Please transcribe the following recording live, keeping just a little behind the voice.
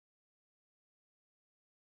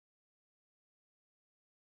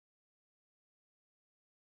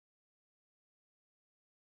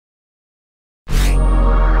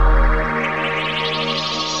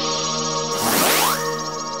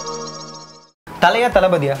தலையா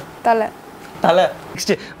தலபதியா? தலை. தலை.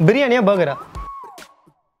 நெக்ஸ்ட் பிரியாணியா பர்கரா?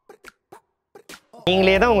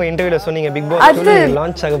 நீங்களே தான் உங்க இன்டர்வியூல சொன்னீங்க பிக் பாஸ் 2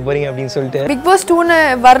 லான்ச் ஆக போறீங்க அப்படினு சொல்லிட்டு. பிக் பாஸ் 2 னு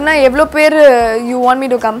வரனா எவ்ளோ பேர் you want me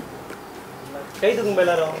to come? கை தூக்குங்க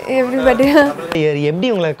எல்லாரும். Everybody. எப்படி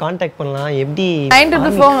உங்களை கான்டாக்ட் பண்ணலாம்? எப்படி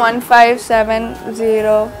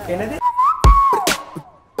 9441570. என்னது?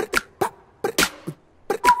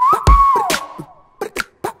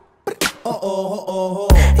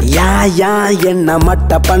 யா என்ன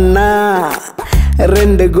மட்ட பண்ணா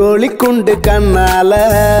ரெண்டு கோழி குண்டு கண்ணால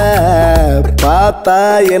பார்த்தா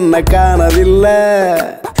என்ன காணவில்லை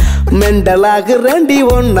மெண்டலாக ரெண்டி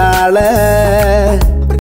ஒன்னால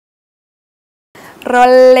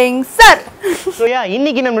rolling sir. So yeah,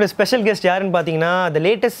 இன்னைக்கு நம்மளோட ஸ்பெஷல் கெஸ்ட் யாருன்னு பாத்தீங்கன்னா the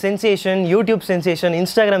latest sensation, YouTube sensation,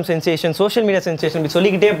 Instagram sensation, social media sensation இப்படி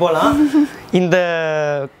சொல்லிக்கிட்டே போலாம். இந்த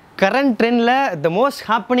current trendல the most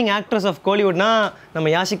happening actress of Kollywood na நம்ம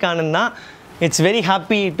யாஷிகா ஆனந்த் தான். It's very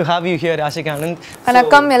happy to have you here, Yashika Anand.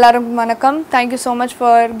 வணக்கம் எல்லாருக்கும் வணக்கம். Thank you so much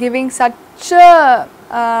for giving such a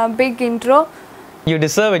big intro. You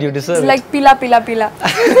deserve it, you deserve it's it. like pila pila pila.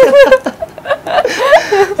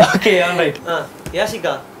 Okay, all right.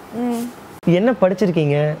 Yashika. என்ன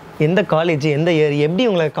படிச்சிருக்கீங்க? எந்த college, எந்த year, எப்படி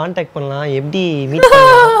உங்களை contact பண்ணலாம், எப்படி மீட்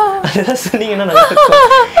பண்ணலாம்? அதெல்லாம் சொன்னீங்கன்னா நல்லா இருக்கும்.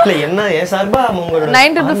 இல்ல என்ன ஏ சார்பா உங்களோட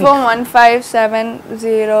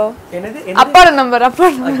 9441570. என்னது? அப்பா நம்பர்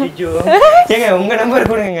ஐயோ. ஏங்க உங்க நம்பர்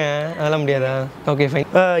கொடுங்க. அதெல்லாம் முடியாதா? Okay fine.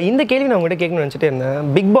 இந்த கேள்வி நான் உங்ககிட்ட கேட்கணும்னு நினைச்சிட்டே இருந்தேன்.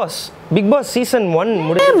 பிக் பாஸ் சீசன் 1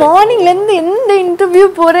 முடிஞ்சு மார்னிங்ல இருந்து எந்த இன்டர்வியூ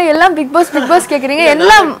போற எல்லாம் பிக் பாஸ் கேக்குறீங்க.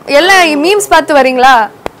 எல்லாம் மீம்ஸ் பார்த்து வரீங்களா?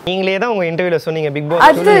 நீங்களே தான் உங்க இன்டர்வியூல சொன்னீங்க பிக்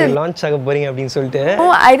பாஸ் 2 லான்ச் ஆக போறீங்க அப்படினு சொல்லிட்டு. No,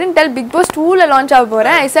 I didn't tell Big Boss 2 ல லான்ச் ஆக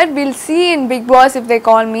போறேன். I said we'll see in Big Boss if they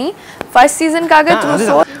call me. First season காக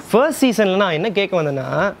first seasonல நான் என்ன கேட்க வந்தேன்னா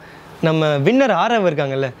நம்ம வின்னர் ஆரவ்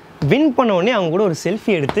இருக்காங்கல்ல வின் பண்ண உடனே அவங்க கூட ஒரு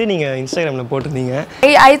செல்ஃபி எடுத்து நீங்க இன்ஸ்டாகிராம்ல போட்டுருந்தீங்க.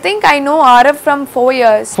 I think I know Arav from 4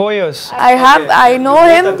 years. 4 years. I know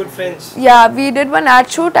him. Good friends. Yeah, we did one ad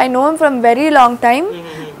shoot. I know him from very long time.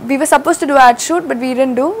 We were supposed to do ad shoot but we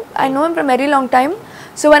didn't do. I know him from very long time.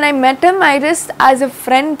 So when I met him, I just as a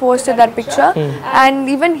friend posted that picture, and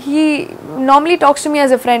even he normally talks to me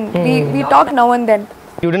as a friend. We talk now and then.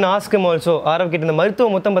 You didn't ask him also. Arav கிட்ட இந்த மருத்துவ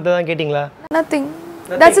மொத்தம் பத்தி தான் கேட்டிங்களா? Nothing.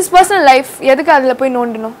 That's his personal life. எதுக்கு அதுல போய்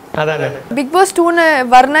நோண்டணும்? அதானே. Big Boss 2 னு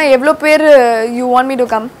வரனா எவ்ளோ பேர் you want me to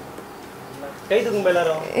come? கை தூக்குங்க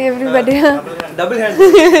எல்லாரும். Everybody. Double hand.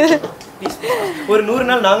 ஒரு 100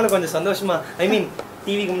 நாள் நாங்களும் கொஞ்சம் சந்தோஷமா I mean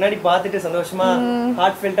டிவிக்கு முன்னாடி பார்த்துட்டு சந்தோஷமா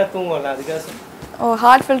ஹார்ட் ஃபெல்ட்டா தூங்குவோம்ல அதுக்காக. ஓ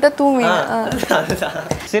ஹார்ட் ஃபில்ட்டா தூங்குவீங்க.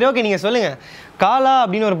 சரி ஓகே நீங்க சொல்லுங்க. காலா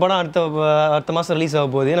அப்படின்னு ஒரு படம் அடுத்த மாசம் ரிலீஸ் ஆக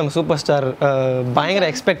போகுது. நம்ம சூப்பர் ஸ்டார் பயங்கர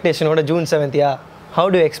எக்ஸ்பெக்டேஷனோட June 7th. How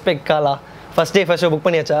do you expect Kaala? First day first show book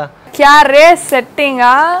பண்ணியாச்சா? क्या रे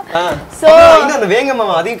செட்டிங்கா? சோ இந்த வேங்க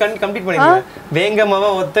மாமா அதையும் கம்ப்ளீட் பண்ணிடுங்க. வேங்க மாமா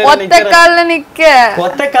ஒத்த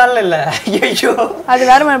கால்ல இல்ல. ஐயோ அது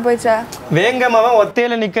வேற மாதிரி போயிச்சா? வேங்க மாமா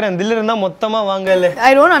ஒத்தையில நிக்கிறேன். தில்ல இருந்தா மொத்தமா வாங்கல.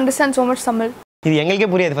 I don't understand so much Tamil. இது எங்களுக்கே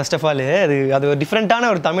புரியாது ஃபர்ஸ்ட் ஆஃப் ஆல். அது ஒரு டிஃபரெண்டான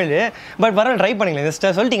ஒரு தமிழ். பட் பரவாயில்ல ட்ரை பண்ணீங்களா? ஜஸ்ட்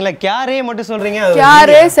சொல்லிட்டீங்களா கியாரே மட்டும் சொல்றீங்க.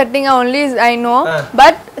 கியாரே setting only I know,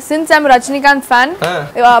 but since I'm Rajinikanth fan,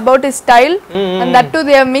 about his style and that too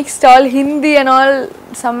they have mixed all Hindi and all,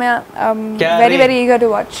 very very eager to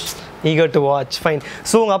watch. Fine.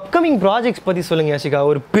 So உங்க upcoming projects பத்தி சொல்லுங்க யாஷிகா.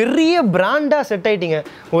 ஒரு பெரிய பிராண்டா set ஆயிட்டீங்க.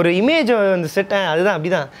 ஒரு image அந்த set அதுதான்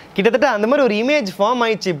அப்படிதான் கிட்டத்தட்ட அந்த மாதிரி ஒரு இமேஜ் ஃபார்ம்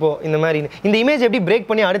ஆயிடுச்சு. இப்போ இந்த இமேஜ் எப்படி பிரேக்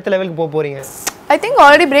பண்ணி அடுத்த லெவலுக்கு போறீங்க? I think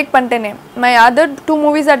already break பண்ணிட்டேனே. My other 2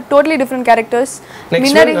 movies are totally different characters.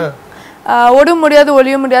 Minari ஓட முடியாது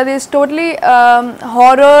ஒளிய முடியாது is totally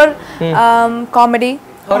horror comedy.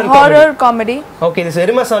 Horror comedy. Okay, this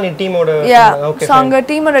Erimasani team oda. Yeah, okay. Sanga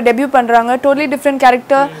team oda debut பண்றாங்க. Totally different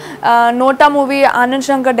character. Nota movie Anand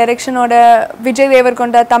Shankar direction oda Vijay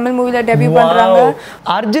Devarkonda Tamil movie la debut பண்றாங்க.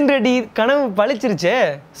 Arjun Reddy கனவு பளிச்சிருச்சே.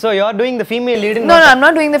 So you are doing the female lead in No, I'm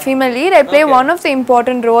not doing the female lead. I play one of the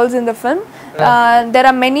important roles in the film. There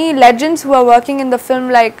are many legends who are working in the film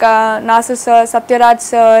like Nasir sir, Satyaraj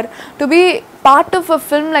sir. To be part of a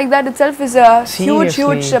film like that itself is a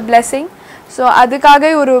huge blessing. So அதுக்காக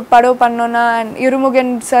ஒரு படம் பண்ணோம்னா Iru Mugan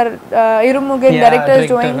sir Iru Mugan director is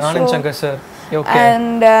doing Anand Shankar sir. Okay.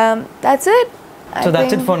 And that's it. So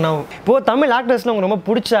that's it for now. இப்போ தமிழ் ஆக்ட்ரஸ்ல உங்களுக்கு ரொம்ப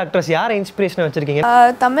பிடிச்ச actress யாரை இன்ஸ்பிரேஷனா வச்சிருக்கீங்க?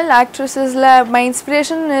 Tamil ஆக்ட்ரஸஸ்ல my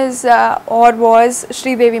inspiration is or was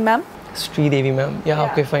Sridevi ma'am. Sridevi ma'am. Yeah,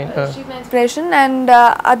 okay fine. She's my inspiration, and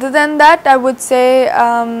other than that I would say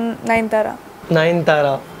Nayanthara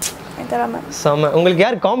ma'am. Sama உங்களுக்கு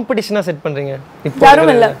யார் காம்படிஷனா set பண்றீங்க? யாரும்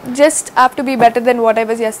இல்ல, just have to be better than what I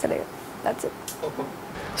was yesterday. That's it.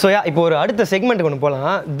 So இப்போ ஒரு அடுத்த செக்மெண்ட்டுக்கு ஒன்று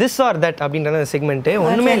போகலாம். திஸ் ஆர் தட் அப்படின்ற அந்த செக்மெண்ட்டு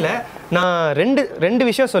ஒன்றுமே இல்லை. நான் ரெண்டு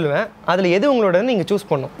விஷயம் சொல்லுவேன். அதில் எது உங்களோட நீங்கள் சூஸ்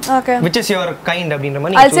பண்ணணும். Okay. Which is your kind அப்படின்ற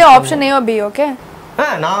மாதிரி. I'll say option A or B, okay?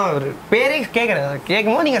 நான் ஒரு பேரே கேட்குறேன்.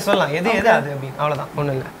 கேட்கும்போது நீங்கள் சொல்லலாம் எது அது அப்படின்னு. அவ்வளோதான்,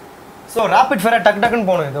 ஒன்றும் இல்லை. ஸோ ராபிட் ஃபயராக டக்குன்னு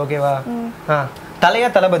போகணும் இது, ஓகேவா? தலையா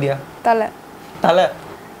தளபதியா? தலை.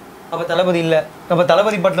 அப்போ தளபதி இல்லை. அப்போ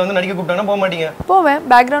தளபதி படத்தில் வந்து நடிக்க கூப்பிட்டாங்கன்னா போக மாட்டீங்க? போவேன்.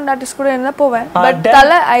 பேக்ரவுண்ட் ஆர்டிஸ்ட் கூட இருந்தால் போவேன். பட்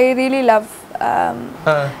தலை I really love.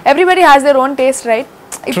 Everybody has their own taste, right?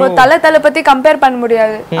 இப்போ தலை பத்தி கம்பேர் பண்ண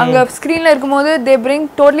முடியாது. அங்க ஸ்கிரீன்ல இருக்கும்போது they bring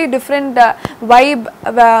totally different vibe,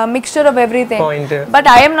 mixture of everything. But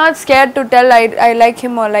I am not scared to tell I like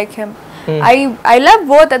him or like him. I love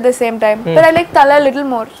both at the same time, but I like Thala a little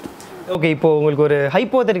more. Okay, இப்போ உங்களுக்கு ஒரு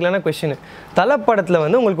ஹைப்போதெட்டிக்கலான question. தலை படத்தில்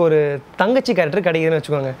வந்து உங்களுக்கு ஒரு தங்கச்சி character கிடைக்குதுன்னு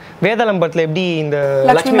வச்சுக்கோங்க. வேதாளம் படத்தில் எப்படி இந்த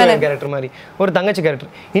லக்ஷ்மி மேனன் கேரக்டர் மாதிரி ஒரு தங்கச்சி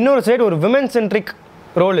கேரக்டர், இன்னொரு சைடு ஒரு விமன் சென்ட்ரிக்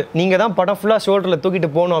ரோல், நீங்கள் தான் படம் ஃபுல்லாக ஷோல்டரில் தூக்கிட்டு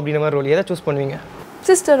போகணும் அப்படின்ற மாதிரி ரோல், எதை சூஸ் பண்ணுவீங்க?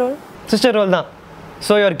 சிஸ்டர் ரோல் தான்.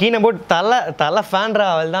 So you're keen about Thala fan ra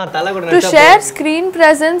aval da Thala kuda to share screen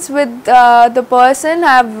presence with the person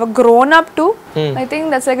have grown up to. I think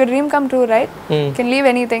that's like a dream come true, right? Can leave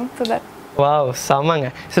anything for that. Wow, samanga.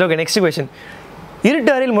 So okay, next question.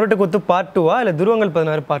 Iruttaril Murata Kothu part 2 ah illa Duruvangal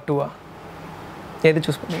 16 part 2 ah? Edhu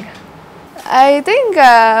choose panneenga? I think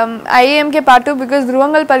IAMK part 2 because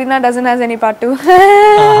Duruvangal 16 doesn't has any part 2.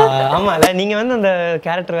 ஆமா இல்ல, நீங்க வந்து அந்த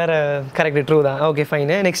character வேற correct, true தான். Okay,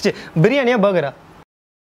 fine. Next, biryani ah burger ah?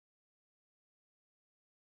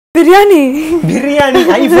 Biryani.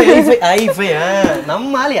 I5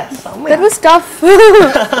 நம்மாலியா செம்ம. That was tough.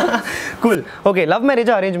 Cool. Okay, love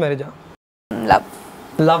marriage or arrange marriage?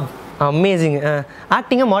 Love. Amazing.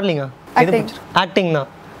 Acting or modeling? Acting na.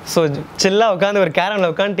 So chilla உட்கார்ந்து ஒரு கேரன்ல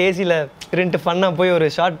உட்கார்ந்து ஏசில ரெண்டு ஃபன்னா போய் ஒரு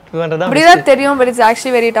ஷாட் பண்றதா அப்படியே தெரியும். But it's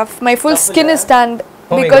actually very tough. My full skin is tanned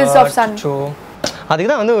because of sun. அதுக்கு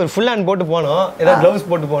தான் வந்து ஒரு full hand போட்டு போணும், ஏதோ gloves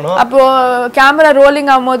போட்டு போணும். அப்போ கேமரா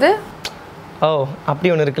ரோலிங் ஆகும்போது அப்படி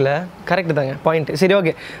ஒன்று இருக்குல்ல, கரெக்ட் தாங்க, பாயிண்ட். சரி,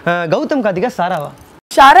 okay. Gautham Karthika சாராவா?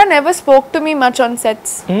 Shara never spoke to me much on sets.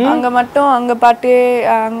 அங்க மட்டும் அங்க பாட்டு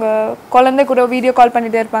அங்க குழந்தை கூட வீடியோ கால்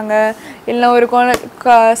பண்ணிட்டே இருப்பாங்க, இல்ல ஒரு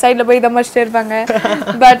சைடுல போய் தமாச்சிட்டே இருப்பாங்க.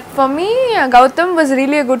 But for me Gautham was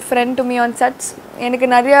really a good friend to me on sets. எனக்கு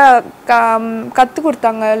நிறைய கத்து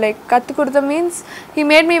கொடுத்தாங்க. லைக் கத்து கொடுத்த means he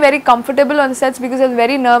made me very comfortable on sets because I was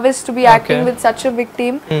very nervous to be acting with such a big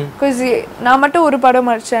team because நான் மட்டும் ஒரு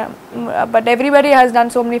படம் நடிச்சேன், but everybody has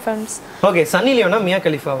done so many films. Okay, Sunnyleone மியா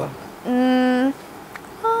கலிஃபாவா?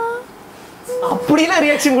 அப்படினா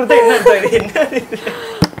reaction கொடுத்தா என்ன அர்த்தம்?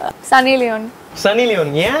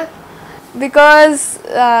 Sunnyleone ஏன்? Because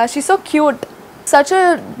she's so cute, such a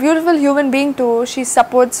beautiful human being too. She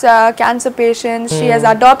supports cancer patients. She has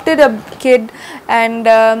adopted a kid, and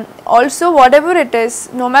also whatever it is,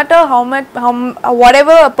 no matter how much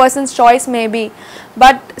whatever a person's choice may be,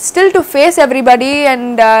 but still to face everybody,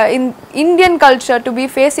 and in Indian culture to be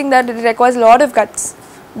facing that, it requires a lot of guts.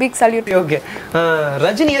 Big salute. Okay.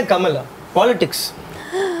 Rajini or Kamala? Politics.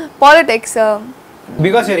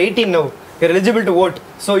 Because you're 18 now, you're eligible to vote,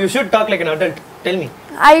 so you should talk like an adult. Tell me.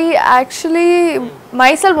 I actually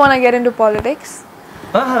myself want to get into politics.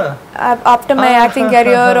 After my acting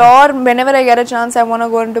career, or whenever I get a chance, I want to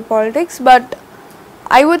go into politics. But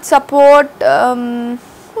I would support.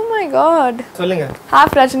 Oh my God. Solunga.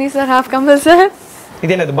 Half Rajini sir, half Kamal sir.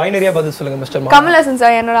 Idu enna binary-a badal solunga, Mr. Kamal Hassan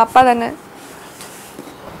sir, ennoda appa thane.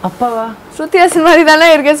 அப்பாவா? சுத்தியாசன் மாதிரி தானே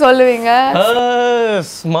இருக்க சொல்லுவீங்க.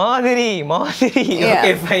 மாதிரி.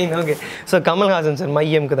 Okay, fine. Okay, so Kamal Haasan sir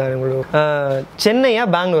மையம்க்கு தான் உங்களுக்கு. சென்னையா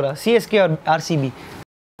பெங்களூரா? CSK R RCB?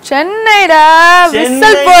 சென்னைடா.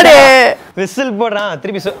 Whistle போடுறான்.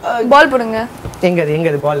 திருப்பி பால் போடுங்க.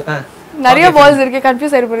 எங்கது பால்? நிறைய பால்ஸ் இருக்கு,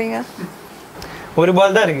 கன்ஃபியூஸ் ஆயிட்டு போறீங்க. ஒரு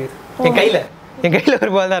பால் தான் இருக்கு என் கையில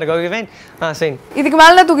ஒரு பால் தான் இருக்கு. Okay, fine. சரி, இதுக்கு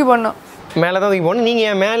மேல தான் தூக்கி போடணும். மேல தான் தூக்கி போடணும்.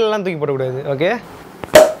 நீங்க மேலலாம் தூக்கி போடக்கூடாது. ஓகே,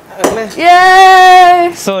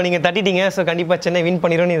 சோ நீங்க தட்டிட்டீங்க. சோ கண்டிப்பா சென்னை வின்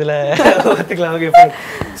பண்ணிரும் இதுல ஒத்துக்கலாம். Okay, fine.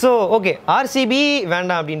 So okay, RCB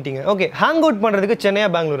வேண்டாம் அப்படின்ட்டீங்க. ஓகே, ஹேங் அவுட் பண்றதுக்கு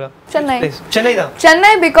சென்னையா பெங்களூரா? சென்னை தான்.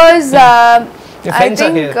 Chennai because I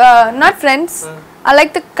think not friends. I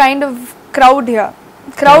like the kind of crowd here.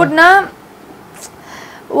 Crowd na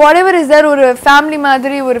whatever is there, ஒரு ஃபேமிலி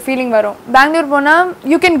மாதிரி ஒரு ஃபீலிங் வரும். பெங்களூர் போனா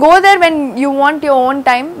you can go there when you want your own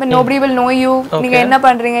time, when nobody will know you. நீங்க என்ன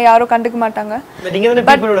பண்றீங்க யாரும் கண்டுக்க மாட்டாங்க. நீங்க வந்து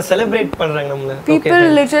peopleோட செலிப்ரேட் பண்றாங்க நம்மள. people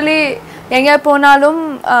literally எங்க போனாலும்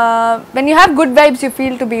when you have good vibes you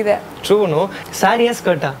feel to be there. True, no? Saree or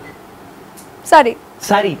skirt? Saree.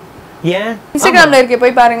 ஏன்? இன்ஸ்டாகிராம்ல இருக்கு,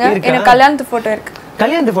 போய் பாருங்க. எனக்கு கல்யாணத்து போட்டோ இருக்கு.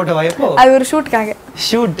 கல்யாணத்து போட்டோவா எப்போ? அது ஒரு ஷூட்காக.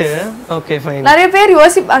 ஷூட். Okay fine. நிறைய பேர்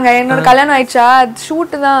யோசிப்பாங்க என்னோட கல்யாணம் ஆயிடுச்சா,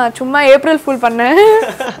 ஷூட் தான், சும்மா ஏப்ரல் ஃபுல் பண்ணேன்.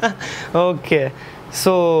 ஓகே.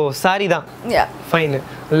 ஸோ சாரி தான். Yeah fine.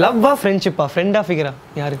 லவ்வா ஃப்ரெண்ட்ஷிப்பா? ஃப்ரெண்டா ஃபிகரா?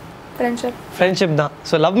 யாரு? ஃப்ரெண்ட்ஷிப் தான்.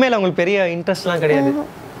 ஸோ லவ் மேல உங்களுக்கு பெரிய இன்ட்ரெஸ்ட்லாம் கிடையாது?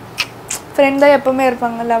 ஃப்ரெண்ட் தான் எப்பவுமே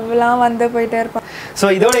இருப்பாங்க, லவ்லாம் வந்து போயிட்டே இருப்பாங்க. ஸோ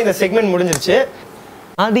இதோட இந்த செக்மெண்ட் முடிஞ்சிருச்சு.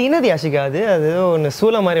 அது என்னது யாஷிகா? அது அது ஒன்று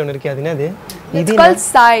சூளை மாதிரி ஒன்று இருக்கு, அது என்னது? It's called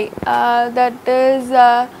Sai. That is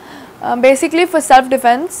basically for self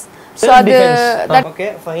defense. So that okay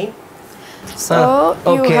fine. So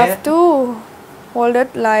you have to hold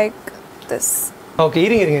it like this. Okay,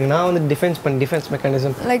 இருங்க நான் வந்து defence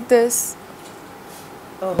mechanism like this.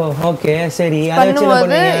 Okay சரி. அத வச்சு என்ன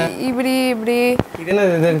பண்ணுவீங்க? இப்படி இது என்ன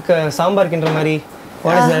சாம்பார் கிண்டற மாதிரி?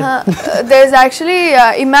 What is that? There's actually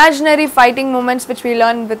imaginary fighting moments which we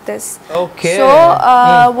learn with this. Okay. So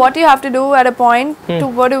what you have to do at a point to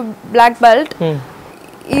go to black belt,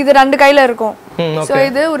 இது ரெண்டு கையில இருக்கும். So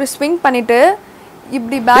இது ஒரு ஸ்விங் பண்ணிட்டு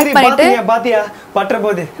இப்படி பேக் பண்ணிட்டு பாத்தியா பட்ற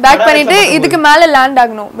போகுது பேக் பண்ணிட்டு இதுக்கு மேல லேண்ட்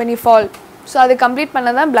ஆகணும் when you fall. So அது கம்ப்ளீட்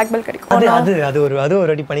பண்ணாதான் black belt கிடைக்கும். அது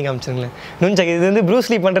ஒரு அடி பண்ணி காமிச்சீங்களே. நுன்சாக்கு இது வந்து ப்ரூஸ்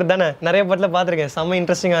லீ பண்றது தானே? நிறைய படத்துல பாத்துர்க்கேன். செம்ம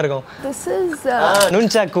இன்ட்ரஸ்டிங்கா இருக்கும். This is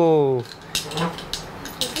நுன்சாக்கு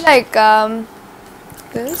like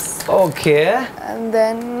this. Okay. And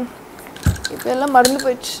then இதெல்லாம் மறந்து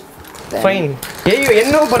போச்சு. Fine. ஏய்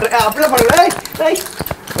என்ன பண்ற? அப்பள பண்ற. ரைட்.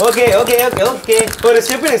 Okay. ஒரு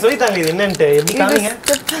ஸ்டெப் எனக்கு சொல்லி தாங்க, இது என்னன்னு எப்படி காமிங்க.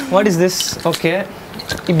 What is this? Okay.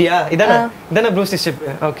 இப்படியா? இதானே ப்ரூஸ் ஸ்டெப்.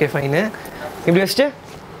 Okay fine. இப்படி வச்சிட்டு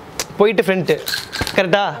போயிட்டு ஃப்ரண்ட்.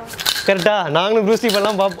 கரெக்ட்டா? நாங்களும் ப்ரூஸ் லீ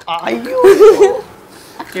பண்ணலாம் பாப்போம். ஐயோ.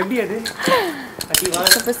 எப்படி அது?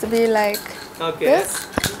 Supposed to be like okay.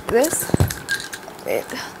 This. Wait.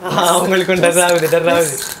 உங்களுக்கு டர்ராவுது.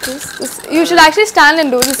 This. You should actually stand and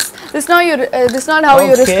do this. This is not how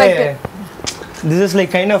you respect it. This is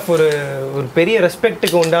like kind of ஒரு பெரிய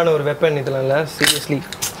ரெஸ்பெக்ட்க்கு உண்டான ஒரு வெப்பன் இதெல்லாம். Seriously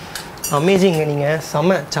amazing. நீங்க செம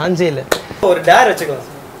சான்ஸே இல்ல. ஒரு டேர் வெச்சுக்கலாம்.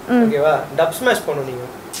 ஓகேவா? டப் ஸ்மாஷ் பண்ணனும் நீங்க.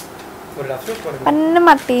 ஒரு டப் ஸ்மாஷ் பண்ணுங்க. பண்ண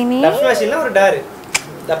மாட்டேனே. டப் ஸ்மாஷ் இல்ல ஒரு dare.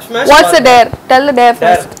 Dub smash. What's the dare? Tell the dare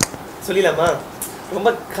first. சொல்லிலாமா? ரொம்ப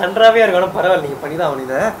கன்றாவியா இருக்கணும். பரவாயில்லை, நீங்க பண்ணி தான் ஆகணும்.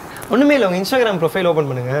 இதை ஒன்றுமே இல்லை, உங்கள் இன்ஸ்டாகிராம் ப்ரொஃபைல் ஓப்பன்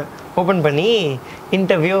பண்ணுங்கள். ஓப்பன் பண்ணி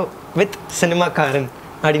இன்டர்வியூ வித் சினிமாக்காரன்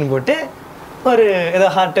அப்படின்னு போட்டு ஒரு ஏதோ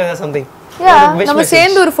ஹார்ட் ஏதோ சம்திங் நம்ம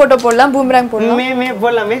சேர்ந்து ஒரு ஃபோட்டோ போடலாம். பூமராங்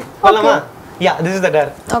போடலாமா? யா, திஸ் இஸ் த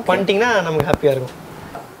டேர். பண்ணிட்டீங்கன்னா நமக்கு ஹாப்பியாக இருக்கும்.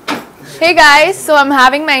 Hey guys, so I'm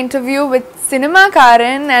having my interview with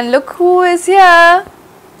Cinemakaran and look who is here.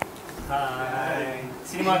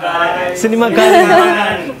 சினிமாக்காரன்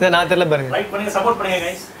நான் தெரியல பாருங்க. லைக் பண்ணுங்க, சப்போர்ட் பண்ணுங்க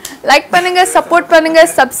गाइस. லைக் பண்ணுங்க, சப்போர்ட் பண்ணுங்க,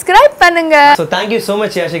 சப்ஸ்கிரைப் பண்ணுங்க. So thank you so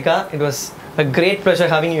much Yashika. It was a great pleasure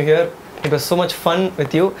having you here. It was so much fun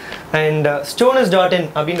with you. And stoners.in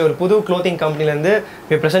அப்படின்ற ஒரு புது clothing companyல இருந்து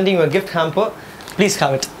we are presenting your gift hamper. Please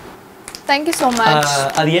have it. Thank you so much.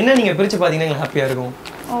 அது என்ன நீங்க பிரிச்சு பாத்தீங்கன்னா எனக்கு ஹாப்பியா இருக்கும்.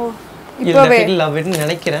 இப்போவே you love it னு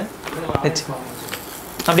நினைக்கிறேன்.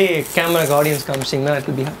 அப்படியே கேமராக்கு audience காமிச்சீங்கன்னா it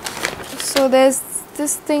will be. So there's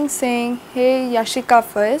this thing saying hey Yashika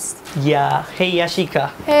first. Yeah, hey Yashika.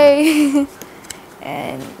 Hey.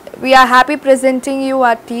 And we are happy presenting you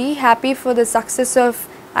our tea. Happy for the success of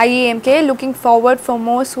IEMK. Looking forward for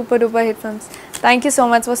more super duper hit films. Thank you so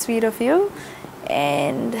much, for sweet of you.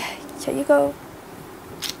 And here you go.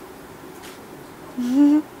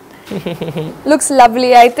 Looks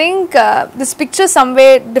lovely. I think this picture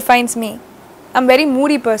somewhere defines me. I'm very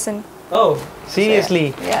moody person. Oh, seriously?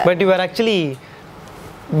 Yeah. But you were actually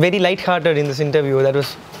very light-hearted in this interview. That was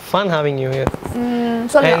fun having you here.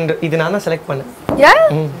 And idu naan select panna. Yeah?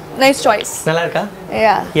 Nice choice. Nalla irka?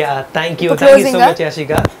 Yeah, thank you. Thank you so much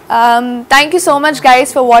Yashika. Thank you so much guys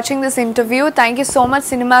for watching this interview. Thank you so much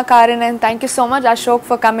Cinemakaran, and thank you so much Ashok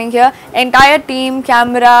for coming here. Entire team,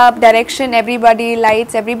 camera, direction, everybody,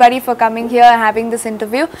 lights, everybody for coming here and having this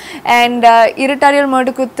interview. And irritarial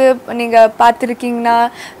modukuthu neenga paathirukingna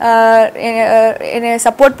ene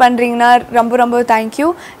support pandringna romba thank you.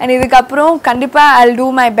 And idukku appuram kandipa I'll do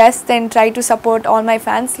my best and try to support all my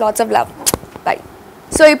fans. Lots of love. Bye.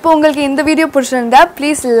 So இப்போ உங்களுக்கு இந்த video பிடிச்சிருந்தா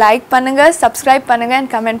please like பண்ணுங்க, subscribe பண்ணுங்க and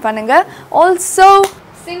comment பண்ணுங்க. Also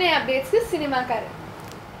cine அப்டேட்ஸ்க்கு சினிமாக்காரன்.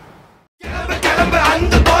 கிளம்பு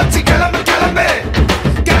அந்த போச்சு கிளம்பு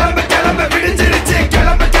விடிஞ்சிருச்சு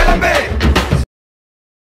கிளம்பு